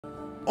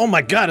Oh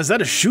my god, is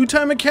that a shoe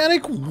time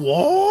mechanic?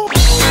 Whoa!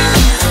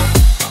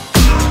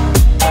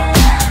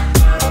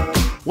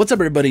 What's up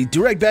everybody,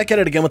 Durag back at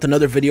it again with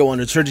another video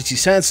on Insurgency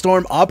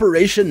Sandstorm,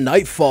 Operation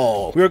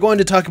Nightfall. We are going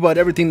to talk about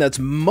everything that's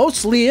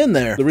mostly in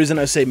there. The reason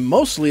I say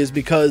mostly is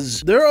because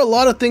there are a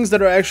lot of things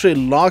that are actually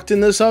locked in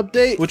this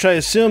update, which I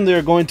assume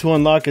they're going to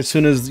unlock as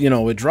soon as,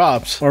 it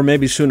drops, or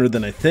maybe sooner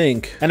than I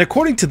think. And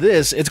according to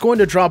this, it's going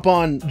to drop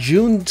on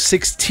June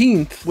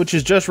 16th, which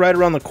is just right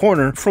around the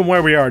corner from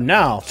where we are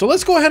now. So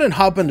let's go ahead and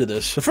hop into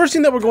this. The first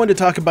thing that we're going to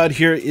talk about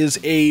here is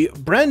a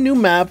brand new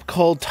map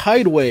called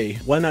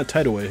Tideway. Why not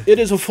Tideway? It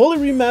is a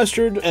fully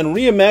remastered and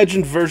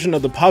reimagined version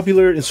of the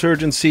popular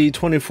Insurgency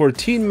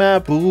 2014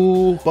 map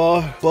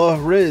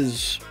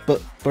Bariz.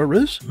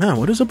 Man,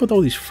 what is up with all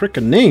these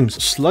frickin' names?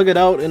 Slug it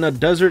out in a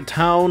desert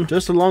town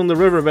just along the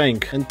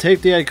riverbank and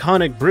take the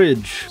iconic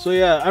bridge. So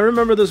yeah, I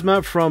remember this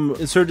map from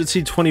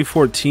Insurgency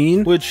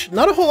 2014, which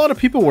not a whole lot of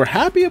people were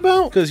happy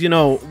about because,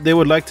 they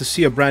would like to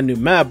see a brand new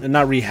map and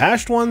not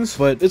rehashed ones.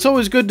 But it's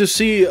always good to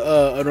see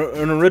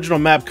an original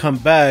map come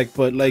back,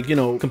 but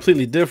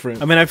completely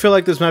different. I mean, I feel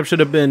like this map should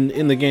have been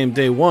in the game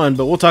day one,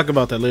 but we'll talk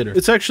about that later.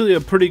 It's actually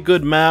a pretty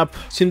good map,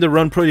 seemed to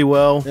run pretty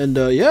well, and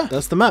yeah,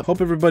 that's the map.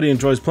 Hope everybody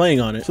enjoys playing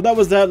on it. So that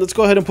was that. Let's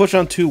go ahead and push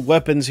on to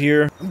weapons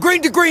here.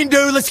 Green to green,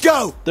 dude, let's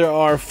go! There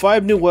are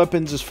 5 new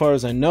weapons as far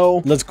as I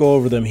know. Let's go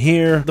over them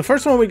here. The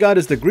first one we got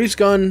is the grease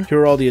gun. Here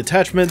are all the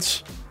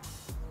attachments.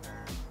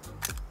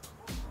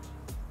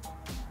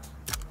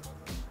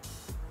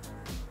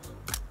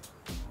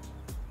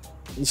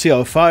 Let's see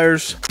how it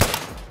fires.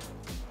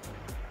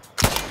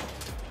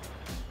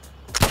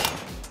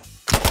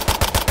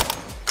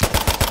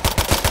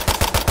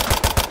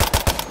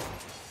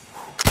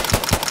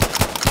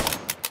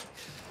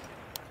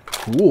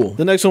 Cool.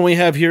 The next one we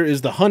have here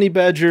is the honey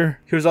badger.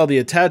 Here's all the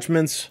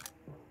attachments.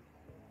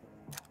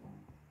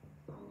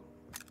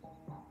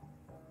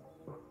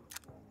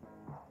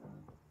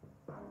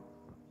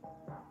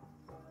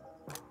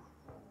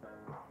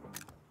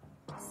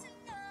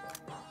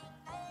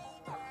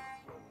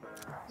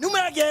 New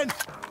mag again!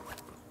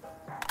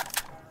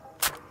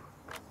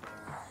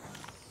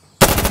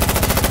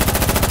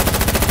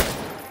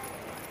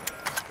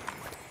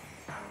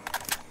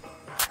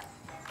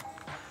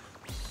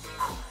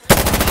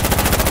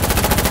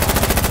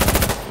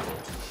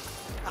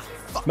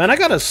 Man, I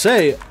gotta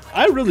say,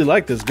 I really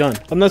like this gun.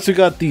 Unless we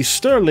got the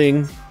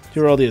Sterling.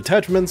 Here are all the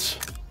attachments.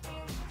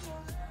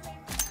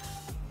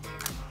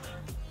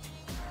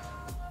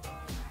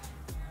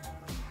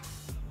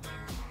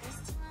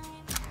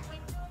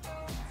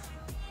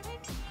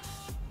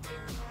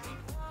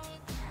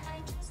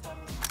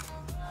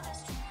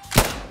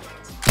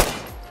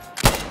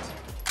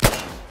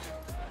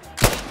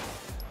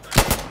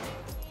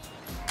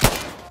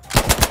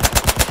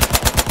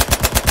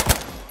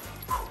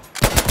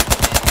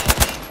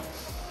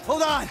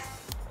 Hold on!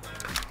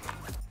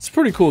 It's a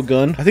pretty cool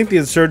gun. I think the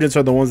Insurgents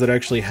are the ones that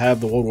actually have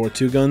the World War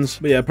II guns.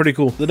 But yeah, pretty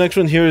cool. The next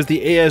one here is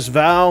the AS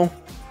Val.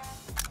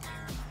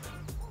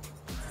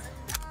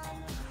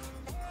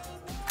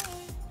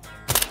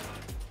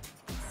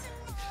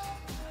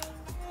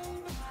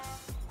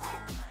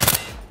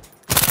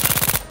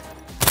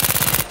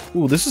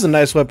 Ooh, this is a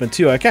nice weapon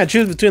too. I can't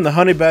choose between the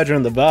Honey Badger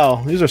and the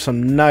Val. These are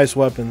some nice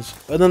weapons.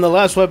 And then the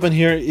last weapon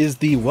here is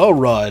the Well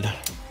Rod.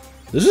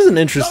 This is an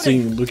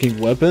interesting looking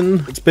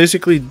weapon. It's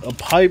basically a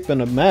pipe and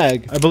a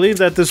mag. I believe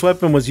that this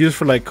weapon was used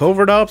for like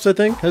covert ops, I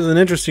think. Has an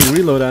interesting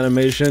reload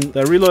animation.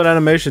 That reload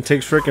animation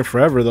takes freaking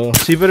forever though.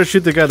 So you better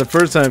shoot the guy the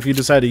first time if you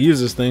decide to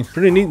use this thing.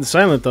 Pretty neat and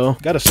silent though,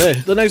 gotta say.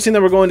 The next thing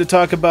that we're going to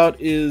talk about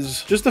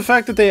is just the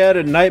fact that they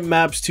added night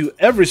maps to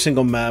every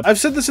single map. I've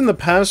said this in the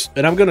past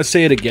and I'm gonna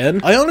say it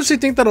again. I honestly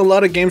think that a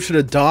lot of games should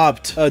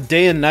adopt a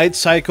day and night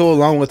cycle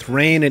along with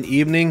rain and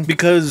evening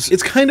because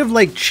it's kind of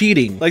like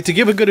cheating. Like to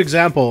give a good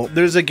example,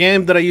 there's a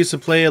game that I used to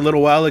play a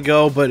little while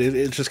ago, but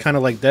it's just kind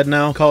of like dead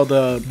now, called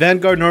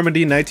Vanguard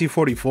Normandy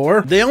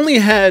 1944. They only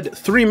had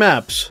 3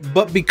 maps,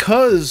 but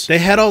because they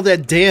had all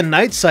that day and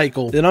night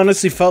cycle, it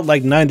honestly felt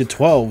like 9 to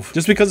 12,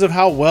 just because of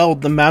how well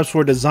the maps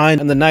were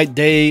designed and the night,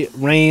 day,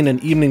 rain,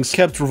 and evenings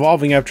kept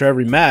revolving after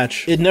every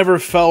match. It never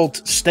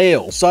felt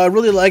stale. So I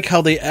really like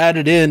how they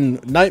added in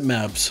night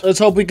maps. Let's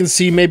hope we can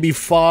see maybe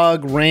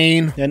fog,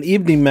 rain, and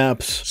evening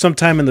maps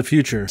sometime in the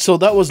future. So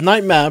that was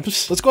night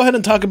maps. Let's go ahead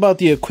and talk about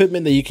the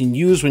equipment that you can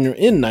use when you're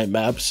in night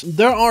maps.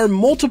 There are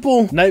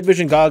multiple night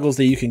vision goggles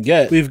that you can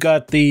get. We've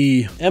got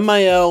the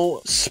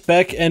MIL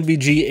Spec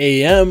NVG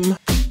AM,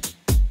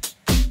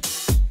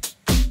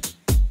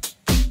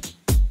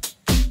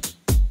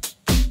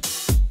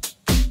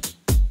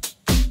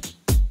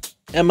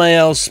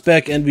 MIL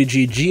Spec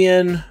NVG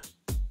GN,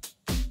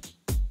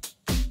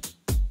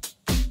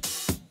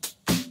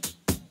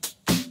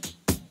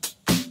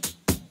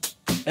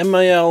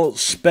 MIL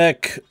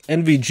Spec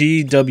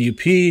NVG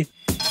WP,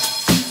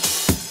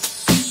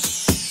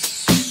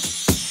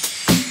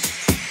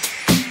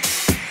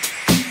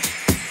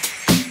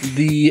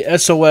 the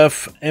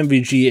SOF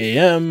MVG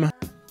AM,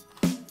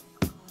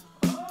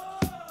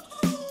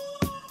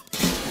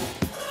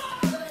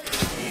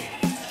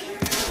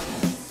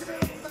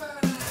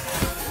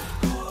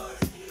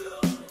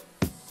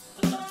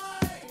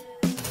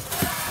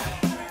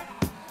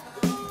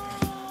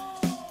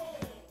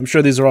 I'm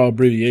sure these are all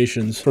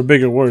abbreviations for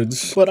bigger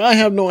words, but I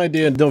have no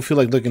idea and don't feel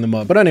like looking them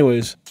up. But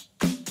anyways.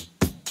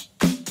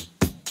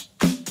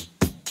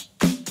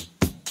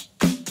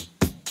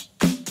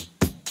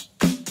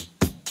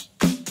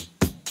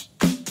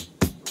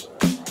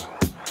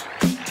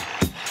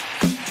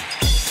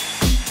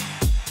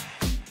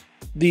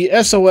 The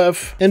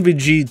SOF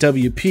NVG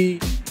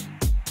WP.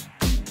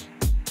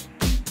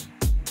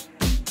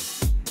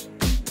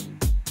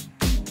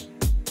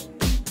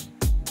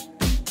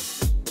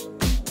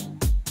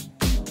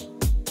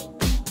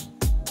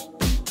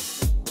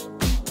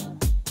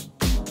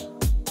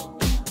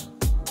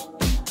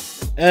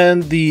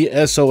 And the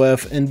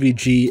SOF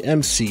NVG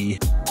MC.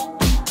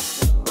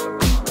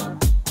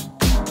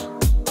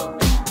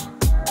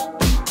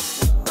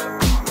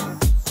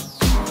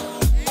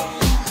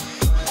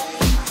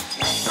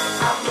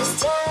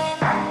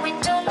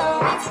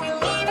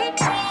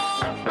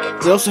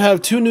 They also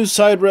have two new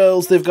side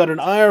rails. They've got an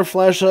IR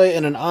flashlight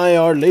and an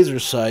IR laser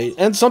sight,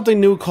 and something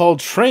new called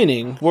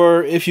training,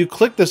 where if you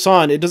click this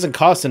on, it doesn't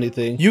cost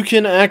anything. You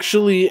can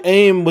actually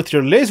aim with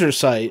your laser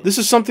sight. This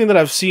is something that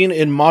I've seen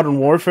in Modern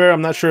Warfare.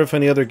 I'm not sure if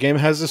any other game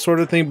has this sort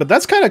of thing, but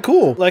that's kind of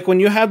cool. Like when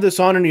you have this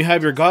on and you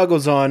have your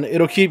goggles on,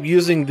 it'll keep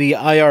using the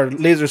IR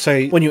laser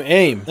sight when you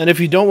aim. And if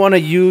you don't want to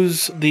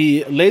use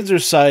the laser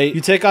sight,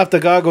 you take off the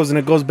goggles and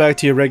it goes back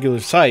to your regular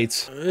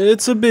sights.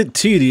 It's a bit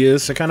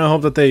tedious. I kind of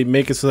hope that they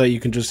make it so that you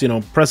can just,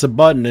 press a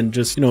button and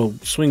just,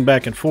 swing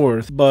back and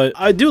forth. But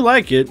I do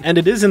like it, and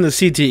it is in the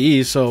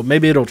CTE, so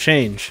maybe it'll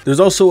change. There's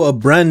also a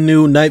brand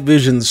new night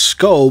vision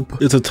scope.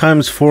 It's a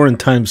 ×4 and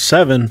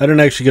 ×7. I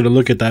didn't actually get a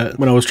look at that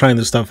when I was trying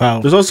this stuff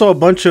out. There's also a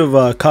bunch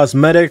of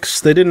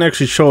cosmetics. They didn't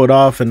actually show it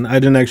off, and I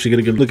didn't actually get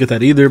a good look at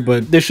that either,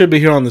 but they should be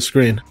here on the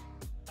screen.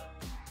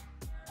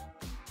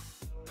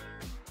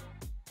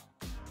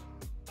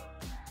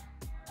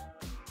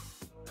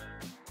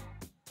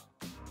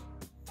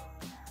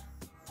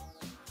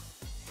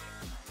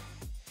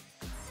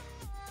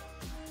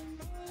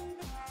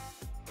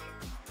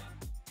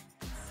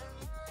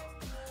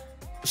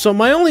 So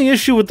my only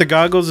issue with the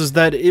goggles is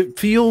that it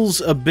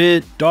feels a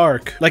bit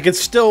dark. Like it's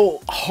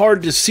still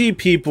hard to see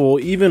people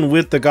even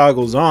with the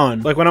goggles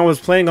on. Like when I was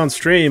playing on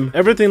stream,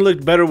 everything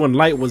looked better when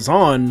light was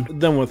on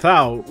than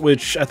without,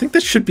 which I think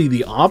that should be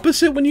the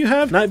opposite when you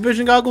have night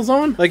vision goggles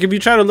on. Like if you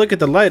try to look at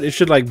the light, it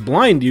should like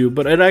blind you,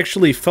 but it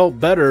actually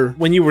felt better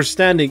when you were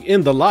standing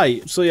in the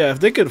light. So yeah, if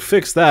they could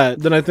fix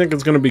that, then I think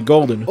it's gonna be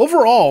golden.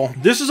 Overall,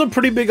 this is a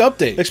pretty big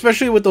update,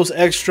 especially with those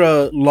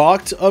extra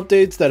locked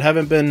updates that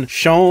haven't been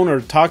shown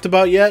or talked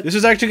about yet. This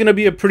is actually going to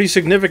be a pretty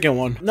significant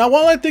one. Now,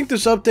 while I think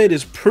this update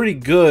is pretty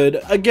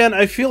good, again,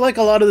 I feel like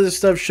a lot of this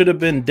stuff should have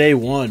been day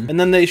one, and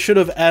then they should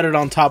have added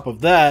on top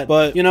of that.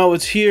 But,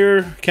 it's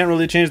here. Can't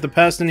really change the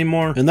past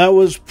anymore. And that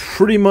was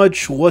pretty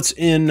much what's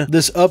in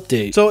this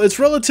update. So it's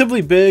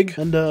relatively big.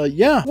 And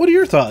yeah, what are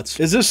your thoughts?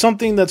 Is this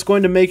something that's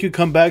going to make you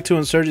come back to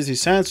Insurgency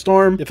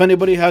Sandstorm? If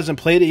anybody hasn't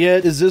played it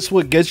yet, is this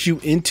what gets you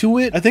into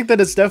it? I think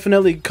that it's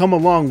definitely come a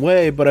long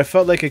way, but I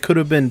felt like it could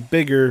have been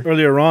bigger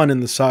earlier on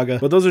in the saga.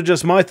 But those are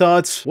just my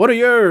thoughts. What are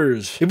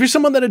yours? If you're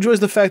someone that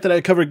enjoys the fact that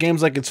I cover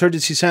games like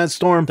Insurgency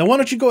Sandstorm, then why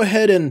don't you go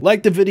ahead and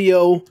like the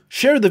video,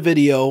 share the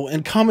video,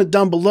 and comment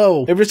down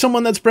below. If you're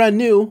someone that's brand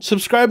new,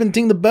 subscribe and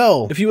ding the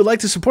bell. If you would like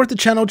to support the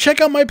channel,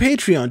 check out my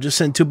Patreon. Just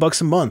send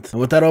 $2 a month.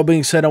 And with that all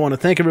being said, I want to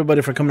thank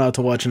everybody for coming out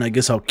to watch, and I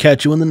guess I'll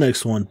catch you in the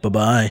next one.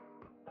 Bye-bye.